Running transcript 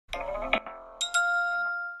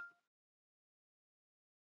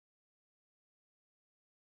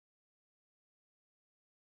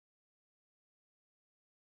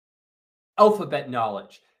Alphabet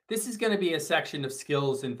knowledge. This is going to be a section of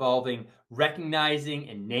skills involving recognizing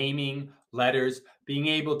and naming letters, being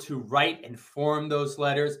able to write and form those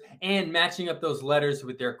letters, and matching up those letters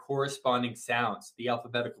with their corresponding sounds, the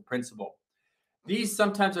alphabetical principle. These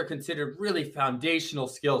sometimes are considered really foundational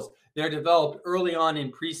skills. They're developed early on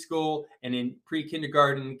in preschool and in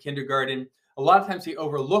pre-kindergarten, kindergarten. A lot of times we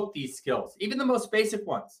overlook these skills, even the most basic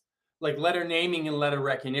ones, like letter naming and letter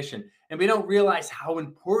recognition. And we don't realize how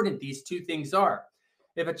important these two things are.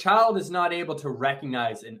 If a child is not able to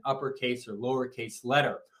recognize an uppercase or lowercase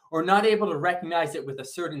letter, or not able to recognize it with a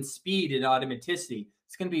certain speed and automaticity,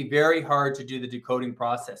 it's going to be very hard to do the decoding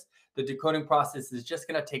process. The decoding process is just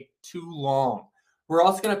going to take too long. We're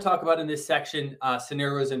also going to talk about in this section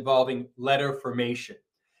scenarios involving letter formation.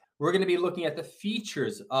 We're going to be looking at the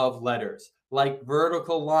features of letters, like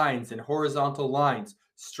vertical lines and horizontal lines,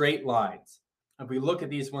 straight lines. If we look at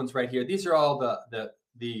these ones right here, these are all the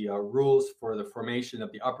rules for the formation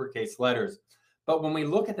of the uppercase letters. But when we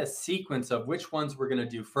look at the sequence of which ones we're going to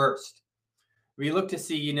do first, we look to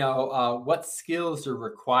see, what skills are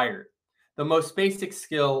required. The most basic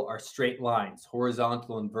skill are straight lines,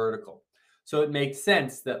 horizontal and vertical. So it makes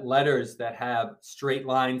sense that letters that have straight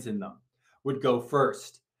lines in them would go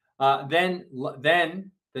first. Then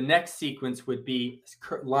the next sequence would be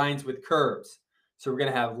lines with curves. So we're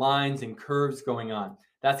going to have lines and curves going on.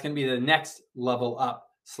 That's going to be the next level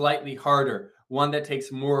up, slightly harder, one that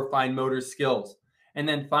takes more fine motor skills. And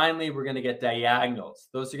then finally, we're going to get diagonals.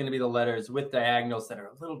 Those are going to be the letters with diagonals that are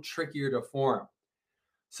a little trickier to form.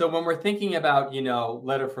 So when we're thinking about,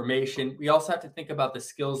 letter formation, we also have to think about the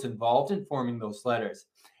skills involved in forming those letters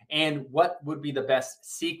and what would be the best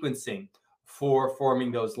sequencing for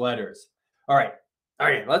forming those letters. All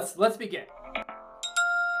right, let's begin.